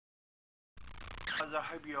As I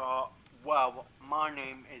hope you are well. My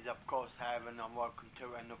name is of course Heaven and welcome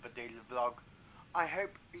to another daily vlog. I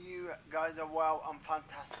hope you guys are well and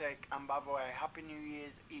fantastic, and by the way, Happy New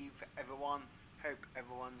Year's Eve everyone. Hope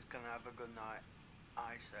everyone's gonna have a good night.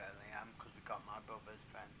 I certainly am, because we got my brother's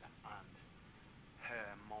friend and her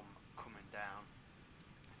mum coming down,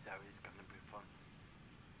 so it's gonna be fun.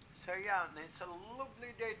 So yeah, and it's a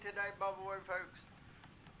lovely day today by the way folks.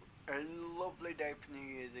 A lovely day for New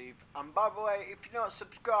Year's Eve. And by the way, if you're not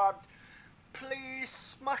subscribed, please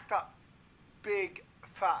smash that big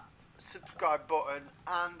fat subscribe button,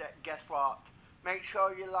 and guess what? Make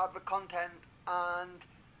sure you like the content and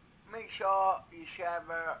make sure you share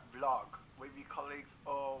the vlog with your colleagues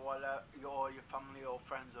or whatever, your family or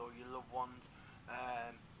friends or your loved ones.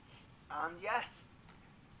 And yes,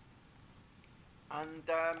 and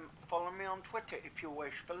follow me on Twitter if you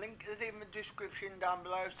wish. The link is in the description down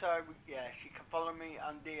below, so yes, you can follow me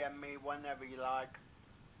and DM me whenever you like.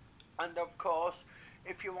 And of course,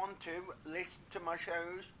 if you want to listen to my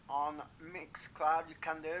shows on Mixcloud, you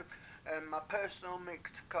can do. My personal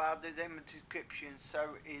Mixcloud is in the description, so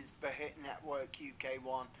is the Hit Network UK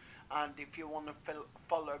one. And if you want to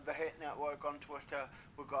follow the Hit Network on Twitter,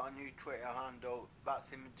 we've got a new Twitter handle.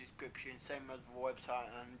 That's in the description, same as the website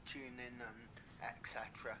and tunein and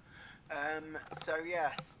etc. So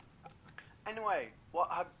yes. Anyway,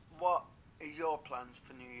 what is your plans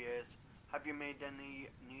for New Year's? Have you made any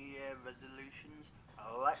New Year resolutions?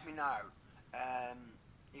 Let me know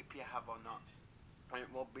if you have or not. It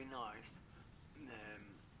would be nice.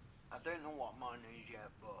 I don't know what mine is yet,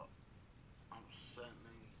 but I'll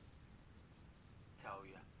certainly tell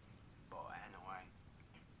you. But anyway,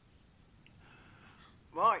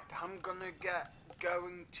 right, I'm gonna get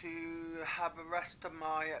going to have a rest of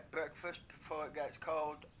my breakfast before it gets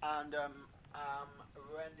cold, and I'm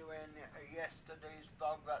rendering yesterday's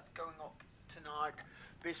vlog that's going up tonight.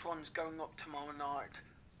 This one's going up tomorrow night.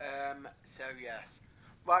 So yes.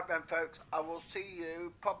 Right then folks, I will see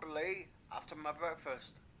you probably after my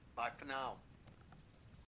breakfast. Bye for now.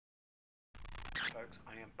 Folks,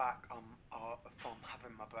 I am back from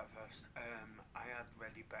having my breakfast. I had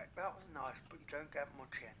ready bread. That was nice, but you don't get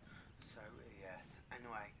much in. So yes.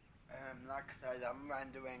 Anyway, like I said, I'm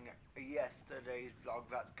rendering yesterday's vlog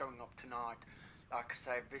that's going up tonight. Like I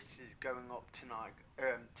said, this is going up tonight.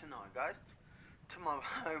 Tonight, guys. Tomorrow.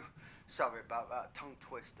 Sorry about that. Tongue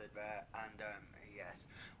twisted there. And yes.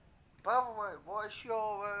 By the way, what's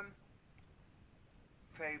your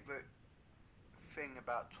favourite thing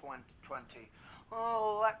about 2020?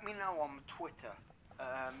 Oh, let me know on Twitter.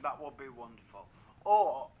 That would be wonderful.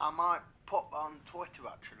 Or I might put on Twitter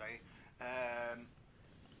actually.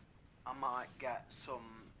 I might get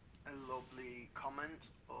some lovely comments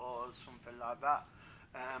or something like that.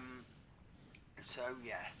 So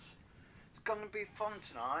yes, it's gonna be fun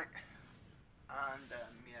tonight, and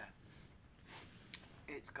yeah,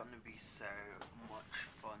 it's gonna be so much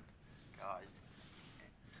fun, guys.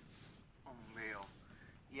 It's unreal.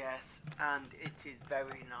 Yes, and it is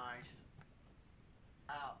very nice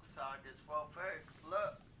outside as well, folks.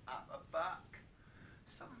 Look at the back,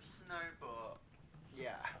 some snow, but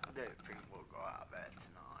yeah, I don't think we'll go out there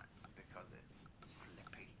tonight because it's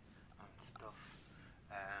slippy and stuff.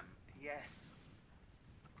 Yes.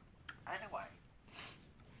 Anyway,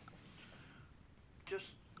 just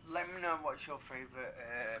let me know what's your favourite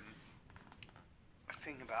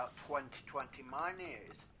thing about 2020. Mine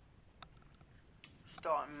is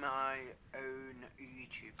starting my own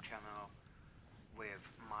YouTube channel with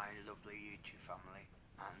my lovely YouTube family,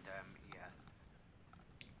 and yes.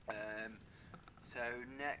 So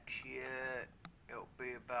next year it'll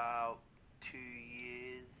be about 2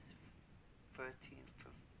 years, 13th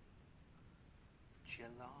of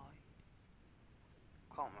July.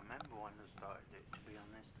 Can't remember when I started it, to be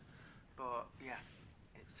honest. But yeah,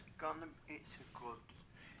 it's a good.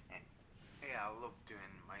 Yeah, I love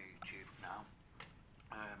doing my YouTube now.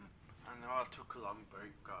 I know I took a long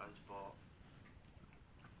break, guys, but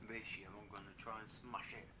this year I'm gonna try and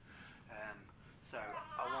smash it. So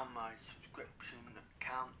I want my subscription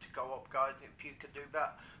count to go up, guys. If you could do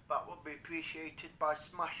that, that would be appreciated by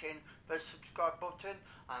smashing the subscribe button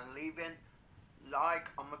and leaving like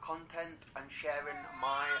on the content and sharing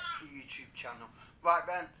my YouTube channel. Right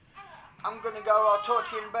then, I'm gonna go. I'll talk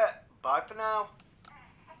to you in a bit. Bye for now.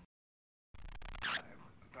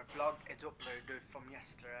 The vlog is uploaded from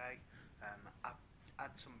yesterday. I've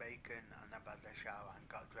had some bacon and I've had a shower and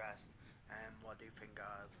got dressed. What do you think,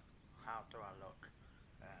 guys? How do I look?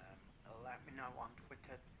 Let me know on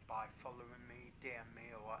Twitter by following me, DM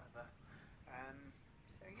me or whatever.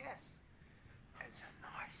 So yes, it's a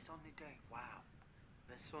nice sunny day. Wow,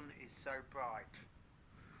 the sun is so bright.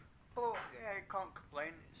 But yeah, can't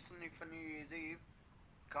complain. It's sunny for New Year's Eve.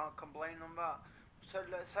 Can't complain on that. So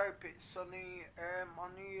let's hope it's sunny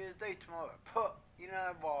on New Year's Day tomorrow. But you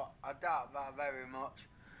know what? I doubt that very much.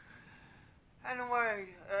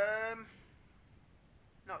 Anyway,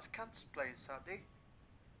 no, it's Cant's playing Saturday.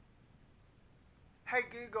 Hey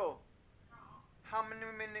Google, how many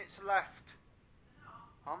minutes left?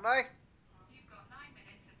 Aren't they? You've got 9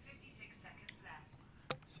 minutes and 56 seconds left.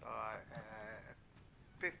 So,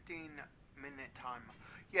 15-minute timer.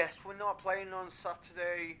 Yes, we're not playing on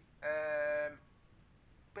Saturday. I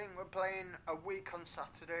think we're playing a week on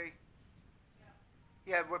Saturday.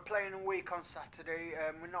 Yeah, we're playing a week on Saturday.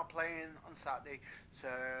 We're not playing on Saturday. So,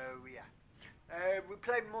 yeah. We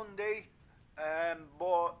played Monday,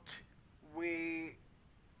 but we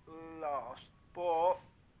lost. But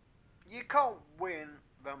you can't win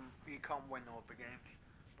them. You can't win all the games.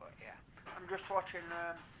 But yeah, I'm just watching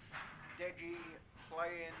Deji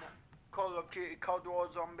playing Call of Duty Cold War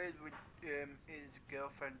Zombies with his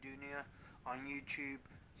girlfriend Dunia on YouTube.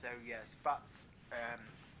 So yes, that's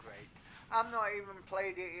great. I've not even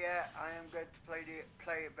played it yet. I am going to play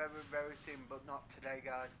it very very soon, but not today,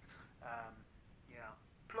 guys. Um, yeah.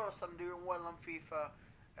 Plus, I'm doing well on FIFA.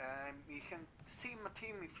 You can see my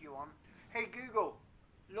team if you want. Hey Google,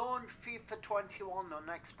 launch FIFA 21 on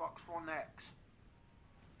Xbox One X.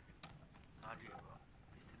 Magic.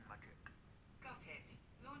 This is magic. Got it.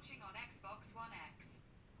 Launching on Xbox One X.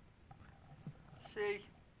 See?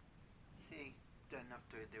 See? Don't have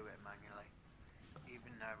to do it manually.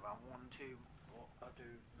 Even though I want to, but I do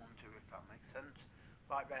want to, if that makes sense.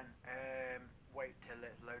 Right then, wait till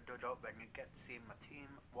it's loaded up, then you get to see my team,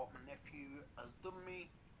 what my nephew has done me.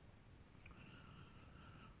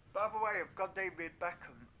 By the way, I've got David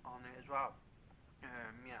Beckham on it as well.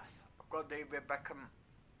 Yes, I've got David Beckham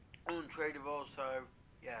untradeable, so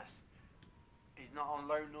yes, he's not on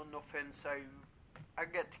loan or nothing, so I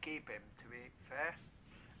get to keep him, to be fair.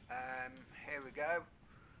 Here we go.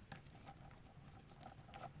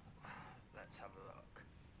 Let's have a look.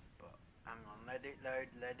 But hang on, let it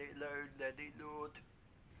load, let it load, let it load.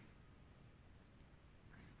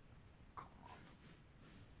 Come on.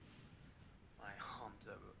 My arms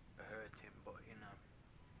are hurting, but you know.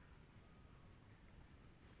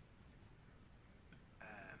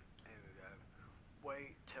 Here we go.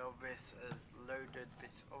 Wait till this has loaded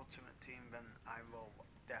this ultimate team, then I will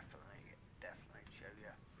definitely show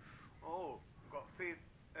you. Oh, we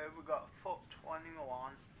got foot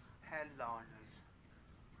 21 headliners.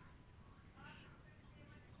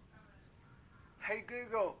 Hey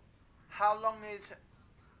Google, how long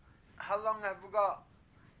have we got?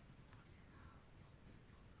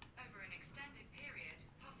 Over an extended period,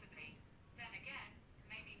 possibly. Then again,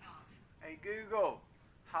 maybe not. Hey Google,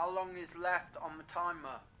 how long is left on the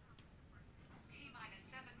timer? T minus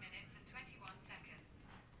 7 minutes and 21 seconds.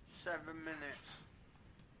 7 minutes.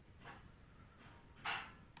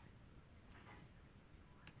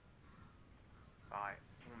 Right,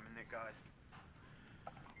 1 minute, guys.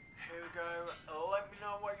 Here we go. Let me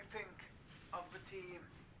know what you think of the team.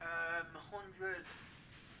 100.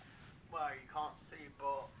 Well, you can't see,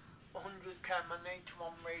 but 100 cam and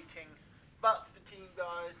 81 rating. That's the team,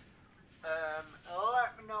 guys.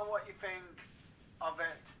 Let me know what you think of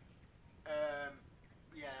it.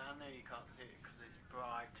 Yeah, I know you can't see it because it's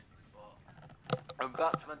bright, but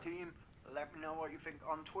that's my team. Let me know what you think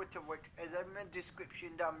on Twitter, which is in the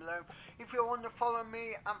description down below. If you want to follow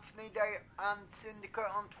me, Anthony Day and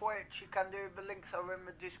Syndicate on Twitch, you can do. The links are in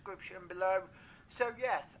the description below. So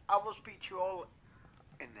yes, I will speak to you all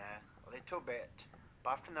in there a little bit.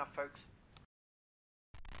 Bye for now, folks.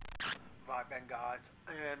 Right then, guys.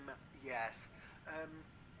 Yes.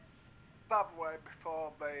 By the way,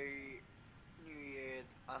 before the New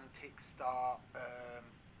Year's antics start,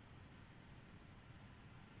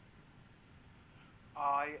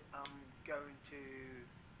 I am going to.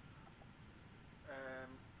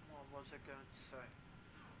 What was I going to say?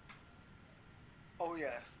 Oh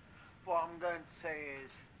yes. What I'm going to say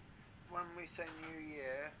is, when we say New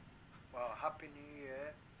Year, well, Happy New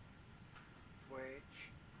Year, which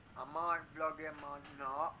I might vlog it, might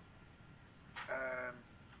not. Um,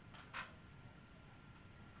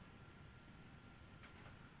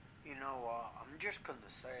 you know what? I'm just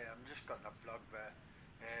gonna say it. I'm just gonna vlog the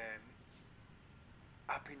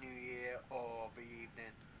Happy New Year or the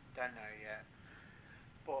evening. Don't know yet,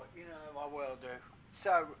 but you know I will do.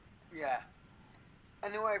 So yeah.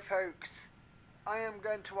 Anyway, folks, I am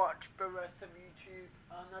going to watch the rest of YouTube,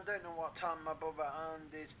 and I don't know what time my brother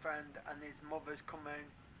and his friend and his mother's coming.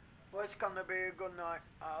 Well, it's gonna be a good night.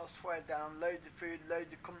 I'll swear down. Loads of food,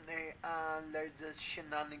 loads of company, and loads of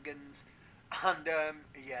shenanigans. And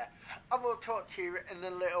yeah, I will talk to you in a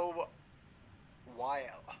little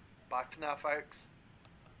while. Bye for now, folks.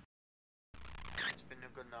 It's been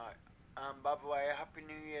a good night. And by the way, Happy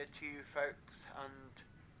New Year to you, folks. And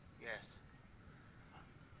yes,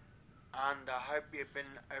 and I hope you've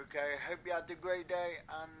been okay. Hope you had a great day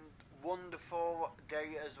and wonderful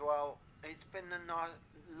day as well. It's been a nice,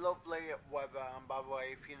 lovely weather. And by the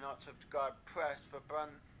way, if you're not subscribed, press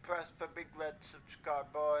the big red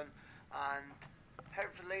subscribe button, and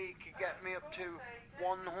hopefully you can get me up to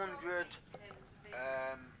 100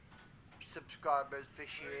 subscribers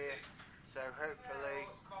this year. So hopefully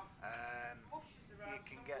you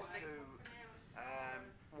can get to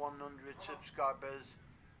 100 subscribers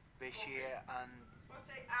this year, and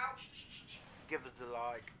give us a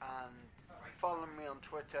like and follow me on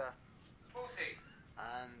Twitter.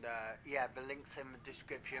 And yeah, the link's in the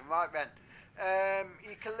description. Right then,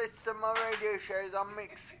 you can listen to my radio shows on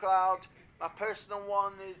Mixcloud. My personal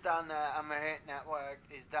one is down there, and my hit network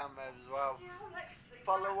is down there as well.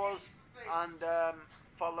 Follow us and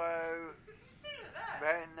follow the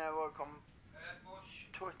hit network on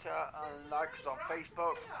Twitter, and like us on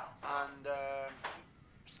Facebook, and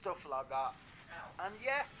stuff like that. And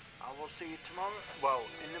yeah, I will see you tomorrow. Well,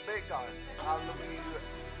 in a bit, guys. I love you,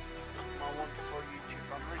 my wonderful YouTube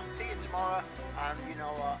family. See you tomorrow, and you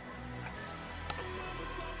know what?